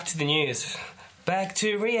 back to the news. Back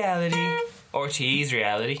to reality. RTE's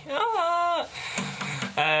reality.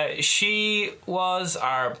 She was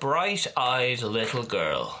our bright-eyed little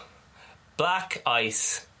girl. Black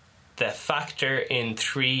ice, the factor in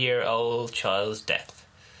 3-year-old child's death.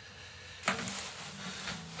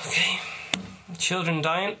 Okay. Children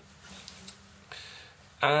dying.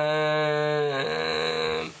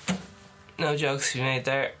 No jokes to be made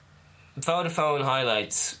there. Vodafone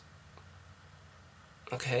highlights.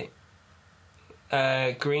 Okay.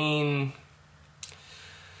 Green.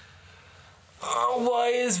 Oh, why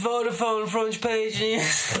is Vodafone front page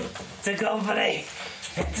news? It's a company.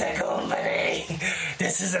 It's a company.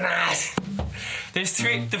 This is an ad. There's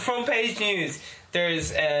three. The front page news.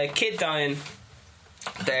 There's a kid dying.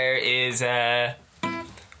 There is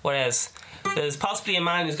what else? There's possibly a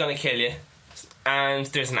man who's going to kill you, and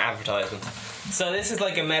there's an advertisement. So this is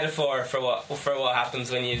like a metaphor for what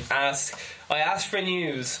happens when you ask. I asked for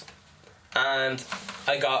news, and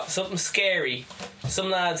I got something scary. Some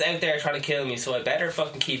lads out there trying to kill me, so I better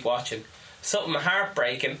fucking keep watching. Something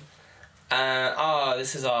heartbreaking.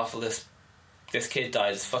 This is awful. This kid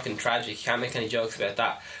died. It's fucking tragic. You can't make any jokes about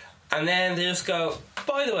that. And then they just go,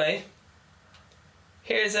 by the way,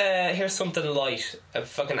 here's something light. A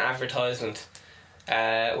fucking advertisement.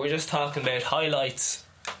 We're just talking about highlights.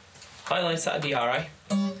 Highlights, that'd be alright.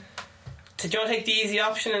 Do you want to take the easy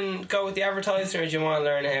option and go with the advertiser, or do you want to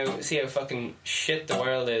learn see how fucking shit the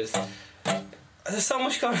world is? There's so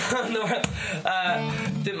much going on in the world.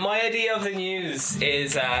 My idea of the news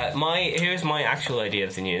is here's my actual idea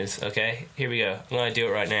of the news. Okay, here we go. I'm gonna do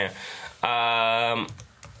it right now.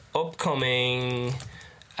 Upcoming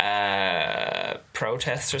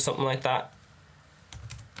protests or something like that.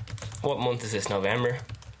 What month is this? November.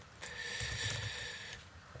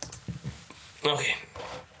 Okay.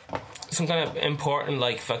 Some kind of important,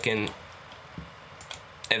 like, fucking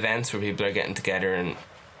events where people are getting together and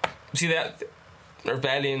see that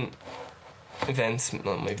rebellion events. That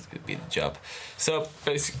might be the job. So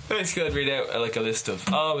basically I'd read out like a list of,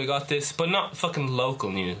 we got this, but not fucking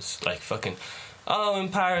local news, like fucking, in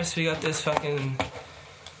Paris we got this fucking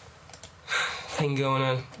thing going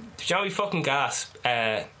on. Shall we fucking gasp?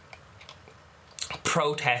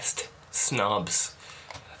 Protest snobs.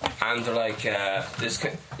 And they're like, I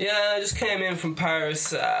just came in from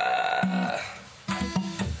Paris.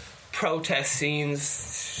 Protest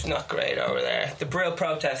scenes, not great over there. The real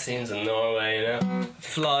protest scenes in Norway, you know.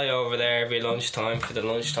 Fly over there every lunchtime for the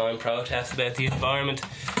lunchtime protest about the environment.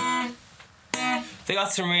 They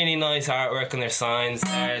got some really nice artwork on their signs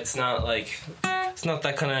there. It's not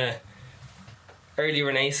that kind of early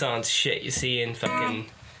Renaissance shit you see in fucking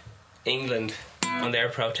England on their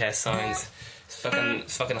protest signs.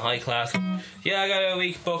 It's fucking high class. Yeah, I got a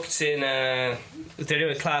week booked in. They're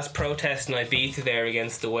doing a class protest in Ibiza there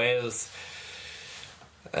against the Wales.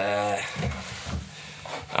 Alright,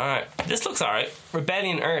 this looks alright.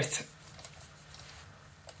 Rebellion Earth.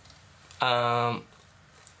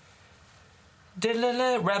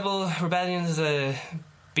 Rebellion is a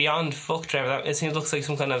beyond fuck driver. It seems looks like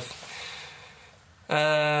some kind of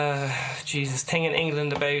thing in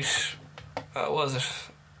England about what was it?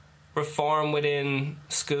 Reform within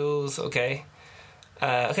schools. Okay,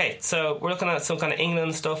 so we're looking at some kind of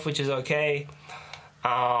England stuff, which is okay.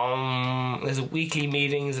 There's weekly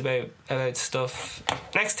meetings about stuff.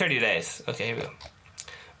 Next 30 days. Okay, here we go.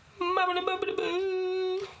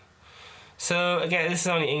 So again, this is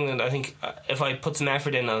only England. I think if I put some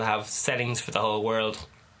effort in, I'll have settings for the whole world.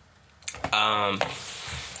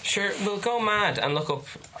 Sure, we'll go mad and look up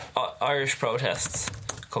Irish protests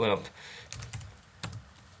coming up.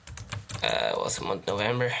 What's the month?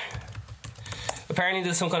 November. Apparently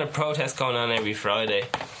there's some kind of protest going on every Friday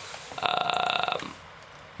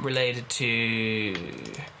related to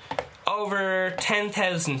over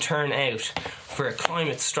 10,000 turn out for a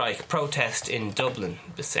climate strike protest in Dublin.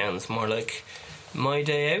 This sounds more like my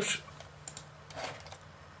day out.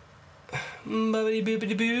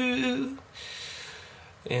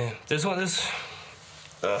 Yeah, there's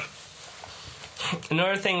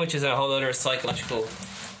another thing, which is a whole other psychological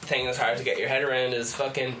thing that's hard to get your head around, is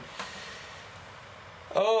fucking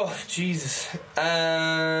Jesus.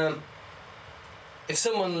 If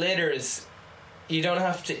someone litters, you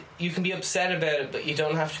can be upset about it, but you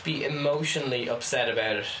don't have to be emotionally upset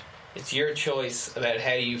about it. It's your choice about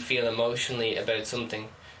how you feel emotionally about something.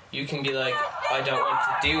 You can be like, I don't want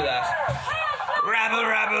to do that. Rabble,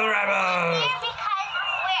 rabble, rabble.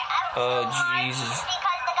 Oh, Jesus.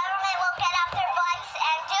 Because the government will get off their butts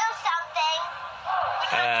and do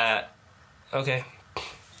something. Okay.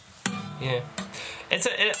 Yeah.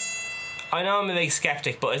 I know I'm a big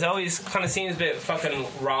skeptic, but it always kind of seems a bit fucking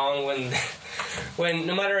wrong when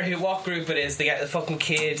no matter what group it is, they get the fucking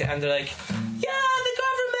kid and they're like, yeah, the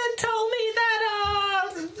government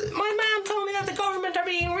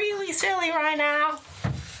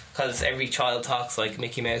because every child talks like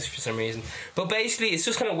Mickey Mouse for some reason. But basically, it's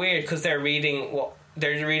just kind of weird because they're reading what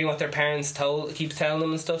their parents keeps telling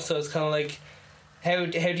them and stuff. So it's kind of like, how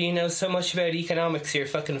do you know so much about economics? You're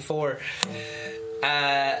fucking 4.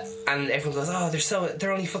 And everyone goes, oh,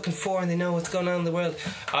 they're only fucking 4 and they know what's going on in the world.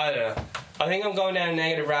 I don't know. I think I'm going down a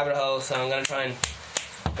negative rabbit hole, so I'm gonna try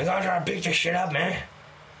to beat this shit up, man.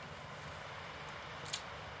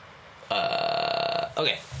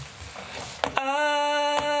 Okay.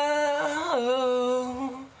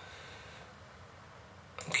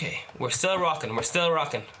 Okay, we're still rocking.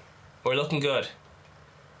 We're looking good.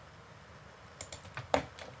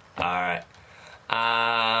 Alright.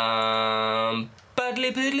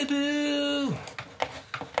 Buddly boodly boo.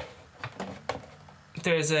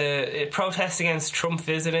 There's a protest against Trump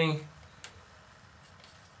visiting.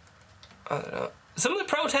 I don't know. Some of the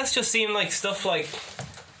protests just seem like stuff like...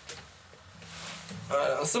 I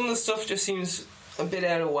don't know. Some of the stuff just seems a bit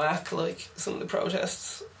out of whack, like some of the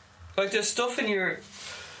protests. Like there's stuff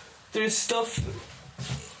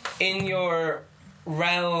in your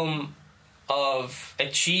realm of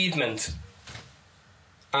achievement.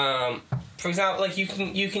 For example, like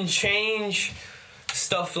you can change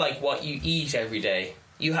stuff like what you eat every day.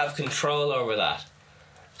 You have control over that,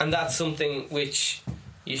 and that's something which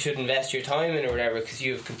you should invest your time in or whatever, because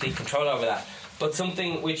you have complete control over that. But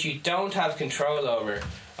something which you don't have control over,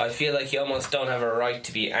 I feel like you almost don't have a right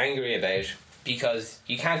to be angry about, because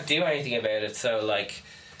you can't do anything about it. So like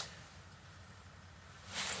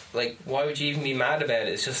why would you even be mad about it?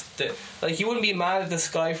 It's just that, like, you wouldn't be mad at the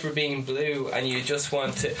sky for being blue, and you just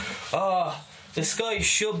want to, the sky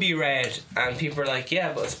should be red, and people are like,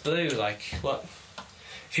 yeah, but it's blue. Like, what?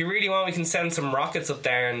 If you really want, we can send some rockets up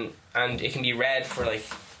there, and it can be red for like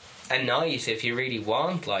a night. If you really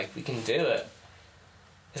want, like, we can do it.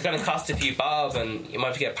 It's gonna cost a few bob, and you might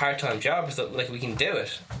have to get a part-time job or something. Like, we can do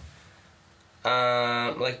it.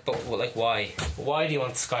 Why? Why do you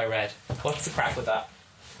want the sky red? What's the crack with that?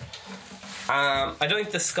 I don't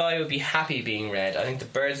think the sky would be happy being red. I think the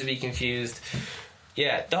birds would be confused.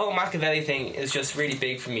 Yeah, the whole Machiavelli thing is just really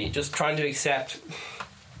big for me. Just trying to accept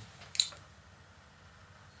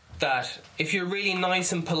that if you're really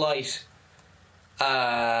nice and polite,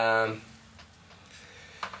 oh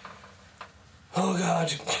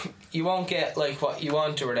God, you won't get like what you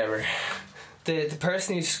want or whatever. The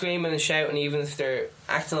person who's screaming and shouting, even if they're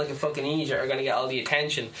acting like a fucking idiot, are going to get all the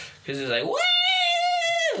attention, because it's like, woo!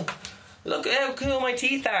 Look at how cool my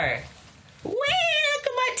teeth are. Woo! Look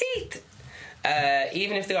at my teeth.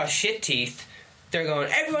 Even if they got shit teeth, they're going,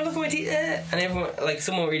 everyone look at my teeth. And everyone, like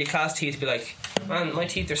someone with really class teeth, be like, man, my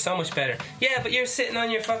teeth are so much better. Yeah, but you're sitting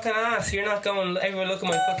on your fucking ass. You're not going, everyone look at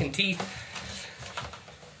my fucking teeth.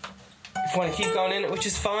 If you want to keep going in it, which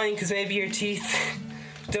is fine, because maybe your teeth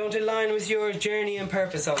don't align with your journey and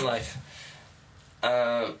purpose on life.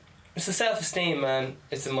 It's a self-esteem, man.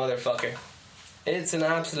 It's a motherfucker. It's an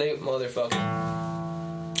absolute motherfucker.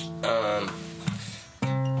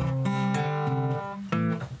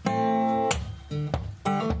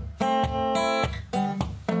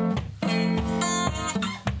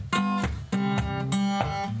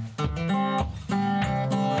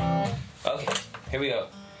 Okay, here we go.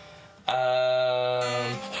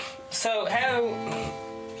 So how...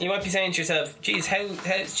 You might be saying to yourself, geez,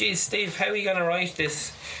 Steve, how are you gonna write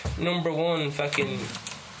this number 1 fucking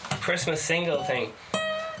Christmas single thing?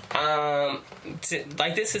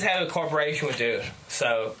 Like, this is how a corporation would do it,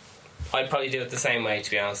 so I'd probably do it the same way, to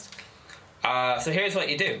be honest. So here's what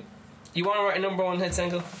you do. You want to write a number 1 hit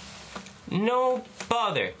single? No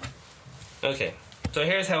bother. Okay, so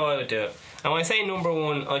here's how I would do it. And when I say number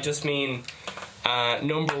 1, I just mean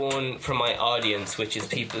number 1 for my audience, which is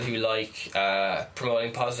people who like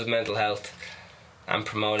promoting positive mental health and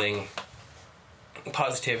promoting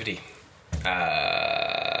positivity and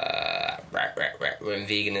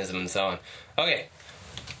veganism and so on. Okay.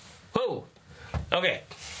 Whoa. Okay.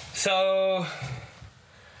 So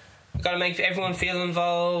gotta make everyone feel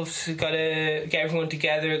involved, gotta get everyone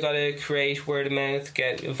together, gotta create word of mouth,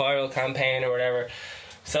 get a viral campaign or whatever.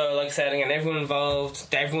 So, like I said, again, everyone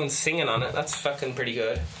involved, everyone's singing on it. That's fucking pretty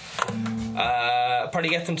good. I'd probably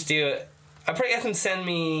get them to do it. I'd probably get them to send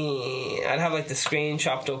me... I'd have, like, the screen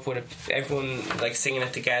chopped up with everyone, like, singing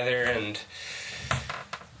it together and...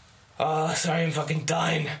 Oh, sorry, I'm fucking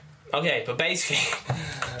dying. Okay, but basically...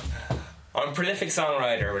 I'm a prolific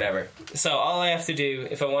songwriter or whatever. So, all I have to do,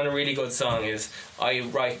 if I want a really good song, is I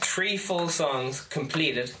write 3 full songs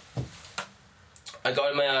completed. I go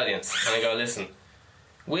to my audience and I go, listen...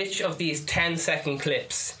 Which of these 10-second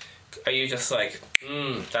clips are you just like,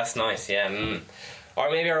 that's nice, yeah, Or Or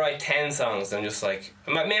maybe I write 10 songs. I'm just like,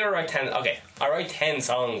 maybe I write 10. Okay, I write 10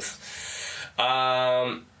 songs.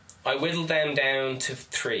 I whittle them down to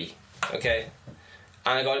 3. Okay,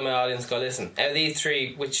 and I go to my audience, go, listen, out of these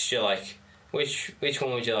 3, which do you like? Which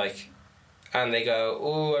one would you like? And they go,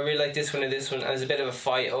 oh, I really like this one or this one. And there's a bit of a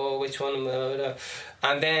fight. Oh, which one?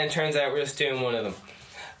 And then it turns out we're just doing one of them.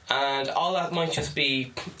 And all that might just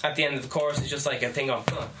be, at the end of the chorus, it's just like a thing of,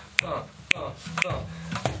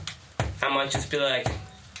 I might just be like,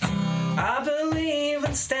 I believe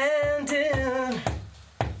in standing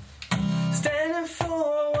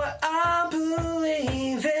for what I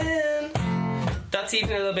believe in. That's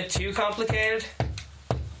even a little bit too complicated.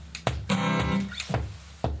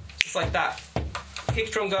 Just like that.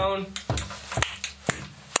 Kick drum going.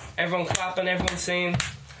 Everyone clapping, everyone singing.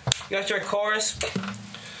 You got your chorus.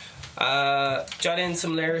 Jot in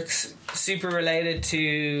some lyrics super related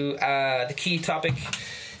to the key topic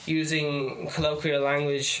using colloquial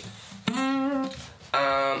language.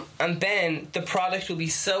 And then the product will be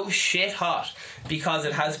so shit hot because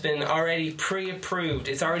it has been already pre-approved.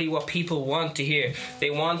 It's already what people want to hear.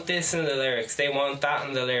 They want this in the lyrics. They want that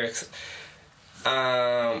in the lyrics.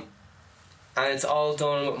 And it's all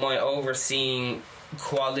done with my overseeing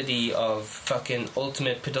quality of fucking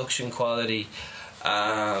ultimate production quality.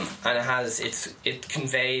 And it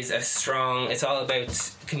conveys a strong, it's all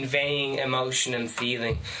about conveying emotion and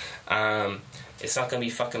feeling. It's not going to be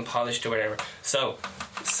fucking polished or whatever. So,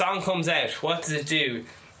 song comes out. What does it do?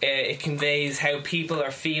 It conveys how people are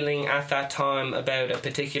feeling at that time about a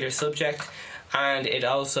particular subject, and it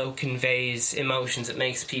also conveys emotions. It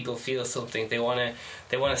makes people feel something. They want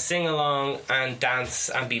to sing along and dance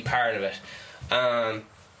and be part of it.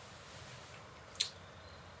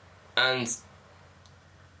 And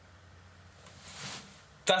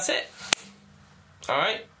that's it.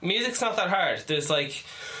 Alright? Music's not that hard.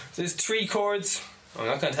 There's 3 chords. I'm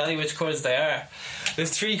not going to tell you which chords they are.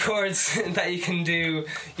 There's 3 chords that you can do.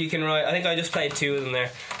 You can write. I think I just played 2 of them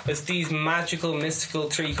there. There's these magical, mystical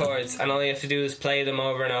 3 chords, and all you have to do is play them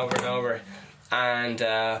over and over and over. And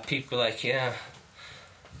people are like, yeah,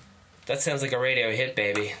 that sounds like a radio hit,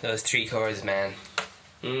 baby. Those 3 chords, man.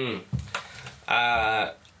 Get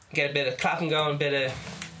a bit of clapping going, bit of,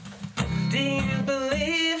 do you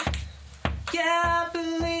believe? Yeah, I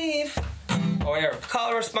believe. Or your call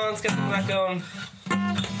and response, get that going.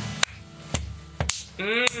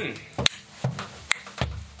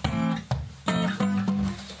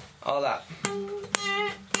 All that.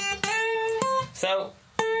 So,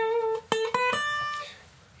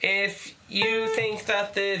 if you think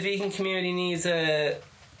that the vegan community needs a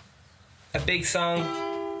big song,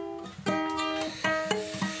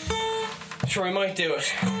 sure, we might do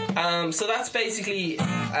it. So that's basically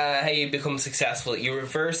how you become successful. You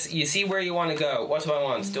reverse, you see where you want to go. What do I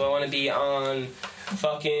want? Do I want to be on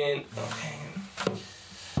fucking... Okay.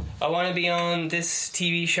 I want to be on this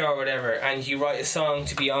TV show or whatever, and you write a song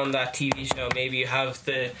to be on that TV show. Maybe you have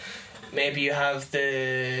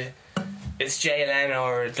the it's Jay Leno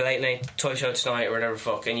or the Late Night Toy Show Tonight or whatever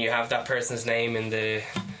fuck, and you have that person's name in the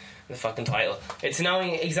fucking title. It's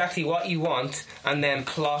knowing exactly what you want and then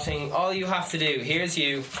plotting. All you have to do, here's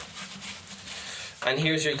you and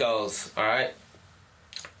here's your goals. Alright,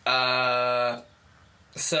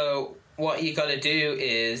 so what you gotta do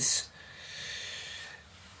is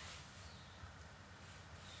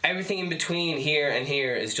everything in between here and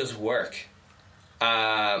here is just work.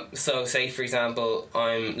 So say for example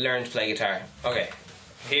I'm learning to play guitar. Okay,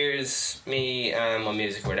 here's me and my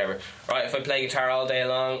music or whatever. Right, if I play guitar all day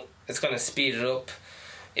long, it's going to speed it up.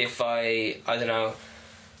 If I don't know,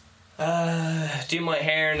 do my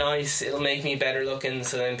hair nice, it'll make me better looking,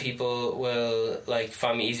 so then people will like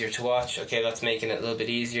find me easier to watch. Okay, that's making it a little bit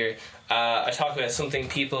easier. I talk about something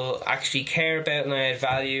people actually care about and I add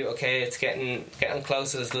value. Okay, it's getting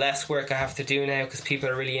closer. There's less work I have to do now because people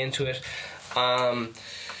are really into it.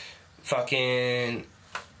 Fucking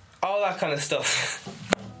all that kind of stuff.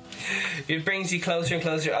 It brings you closer and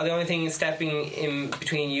closer. The only thing stepping in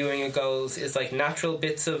between you and your goals is like natural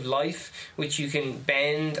bits of life which you can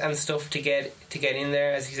bend and stuff to get in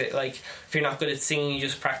there. As you say, like if you're not good at singing, you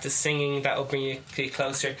just practice singing. That will bring you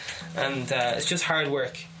closer. And it's just hard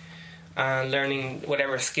work and learning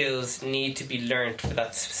whatever skills need to be learnt for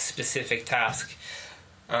that specific task.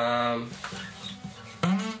 Fun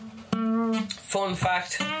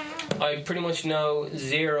fact, I pretty much know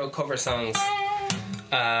 0 cover songs.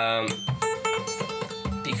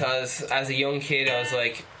 Because as a young kid I was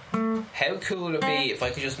like, how cool would it be if I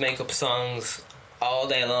could just make up songs all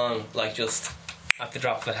day long, like just at the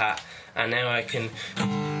drop of a hat. And now I can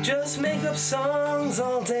just make up songs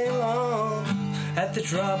all day long at the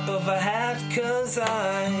drop of a hat, 'cause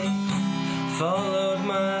I followed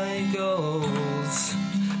my goals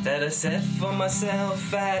that I set for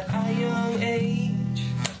myself at a young age.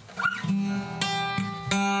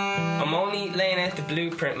 I'm only laying out the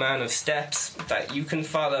blueprint, man, of steps that you can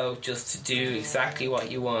follow just to do exactly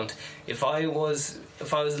what you want. If I was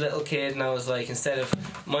a little kid and I was like, instead of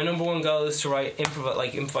my number one goal is to write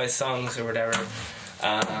improvised songs or whatever,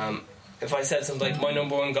 if I said something like my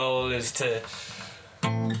number one goal is to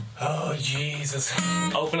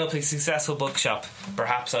open up a successful bookshop,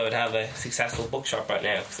 perhaps I would have a successful bookshop right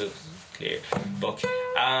now because it's a clear book.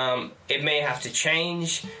 It may have to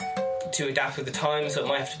change to adapt with the times, so it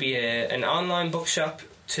might have to be an online bookshop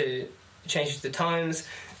to change with the times.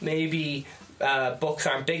 Maybe books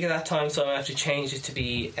aren't big at that time, so I might have to change it to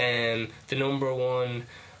be the number one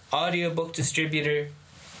audiobook distributor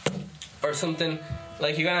or something.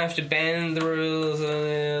 Like, you're gonna have to bend the rules a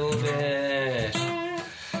little bit.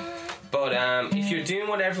 But if you're doing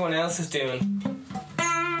what everyone else is doing,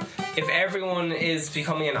 if everyone is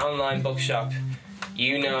becoming an online bookshop,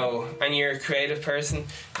 you know, and you're a creative person,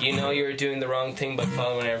 you know you're doing the wrong thing by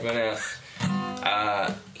following everyone else.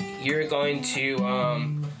 You're going to,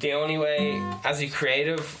 the only way, as a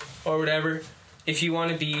creative or whatever, if you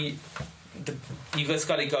want to be, you just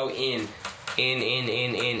got to go in,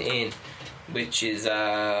 which is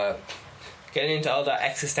getting into all that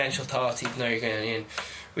existential thoughts even though you're going in,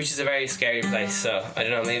 which is a very scary place. So, I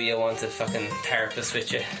don't know, maybe you'll want a fucking therapist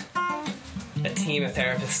with you. A team of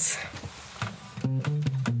therapists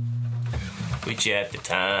with you at the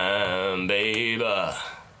time, baby.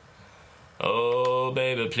 Oh,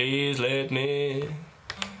 baby, please let me.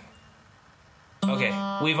 Okay,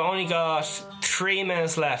 we've only got 3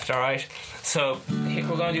 minutes left, alright? So, we're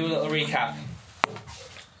going to do a little recap.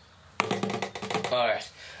 Alright.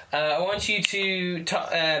 I want you to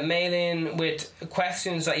mail in with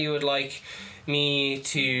questions that you would like me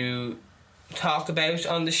to talk about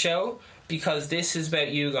on the show, because this is about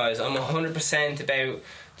you guys. I'm 100% about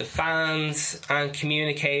the fans and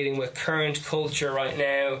communicating with current culture right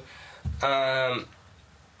now.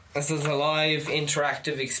 This is a live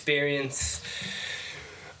interactive experience.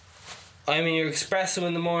 I'm in your espresso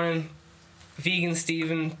in the morning, vegan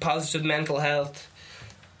Stephen, positive mental health,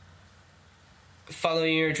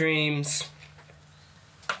 following your dreams,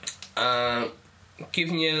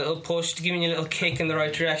 giving you a little push, giving you a little kick in the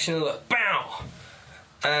right direction, a little bow.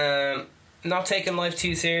 Not taking life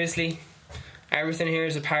too seriously. Everything here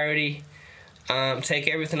is a parody. Take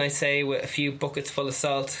everything I say with a few buckets full of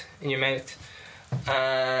salt in your mouth,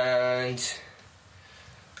 and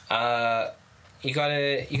you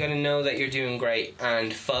gotta know that you're doing great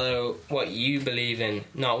and follow what you believe in,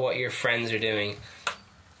 not what your friends are doing.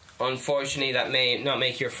 Unfortunately, that may not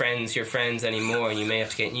make your friends anymore, and you may have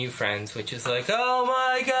to get new friends, which is like, oh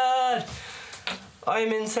my god,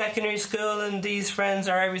 I'm in secondary school and these friends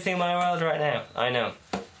are everything in my world right now. I know.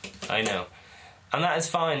 And that is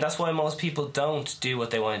fine. That's why most people don't do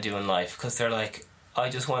what they want to do in life, because they're like, I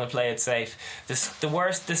just want to play it safe.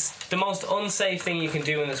 The most unsafe thing you can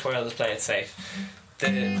do in this world is play it safe.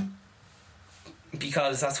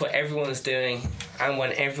 Because that's what everyone is doing, and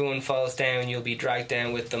when everyone falls down, you'll be dragged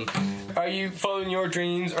down with them. Are you following your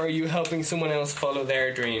dreams, or are you helping someone else follow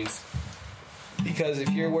their dreams? Because if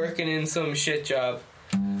you're working in some shit job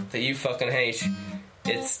that you fucking hate,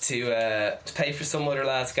 it's to pay for some other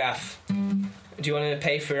lad's gaff. Do you want to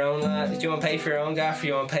pay for your own lad? Do you want to pay for your own gaff, or do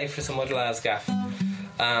you want to pay for some other lad's gaff?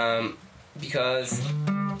 Because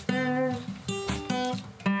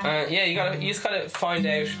you just gotta find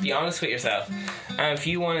out. Be honest with yourself. And if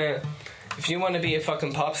you wanna be a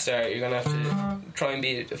fucking pop star, you're gonna have to try and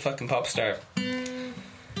be a fucking pop star.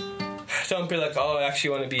 Don't be like, oh, I actually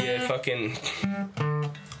want to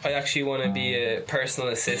be a personal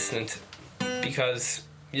assistant, because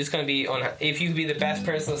you're just gonna be if you could be the best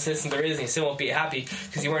personal assistant there is, and you still won't be happy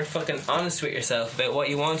because you weren't fucking honest with yourself about what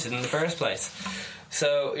you wanted in the first place.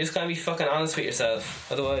 So you're just gonna be fucking honest with yourself,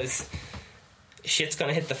 otherwise shit's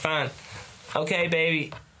gonna hit the fan. Okay,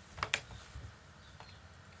 baby.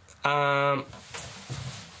 I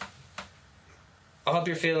hope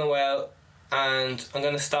you're feeling well, and I'm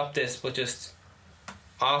gonna stop this, but just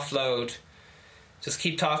offload. Just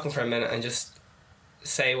keep talking for a minute and just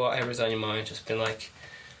say whatever's on your mind. Just been like,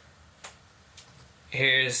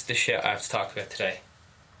 here's the shit I have to talk about today,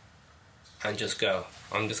 and just go.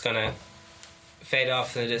 I'm just gonna fade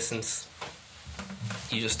off in the distance.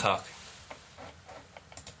 You just talk.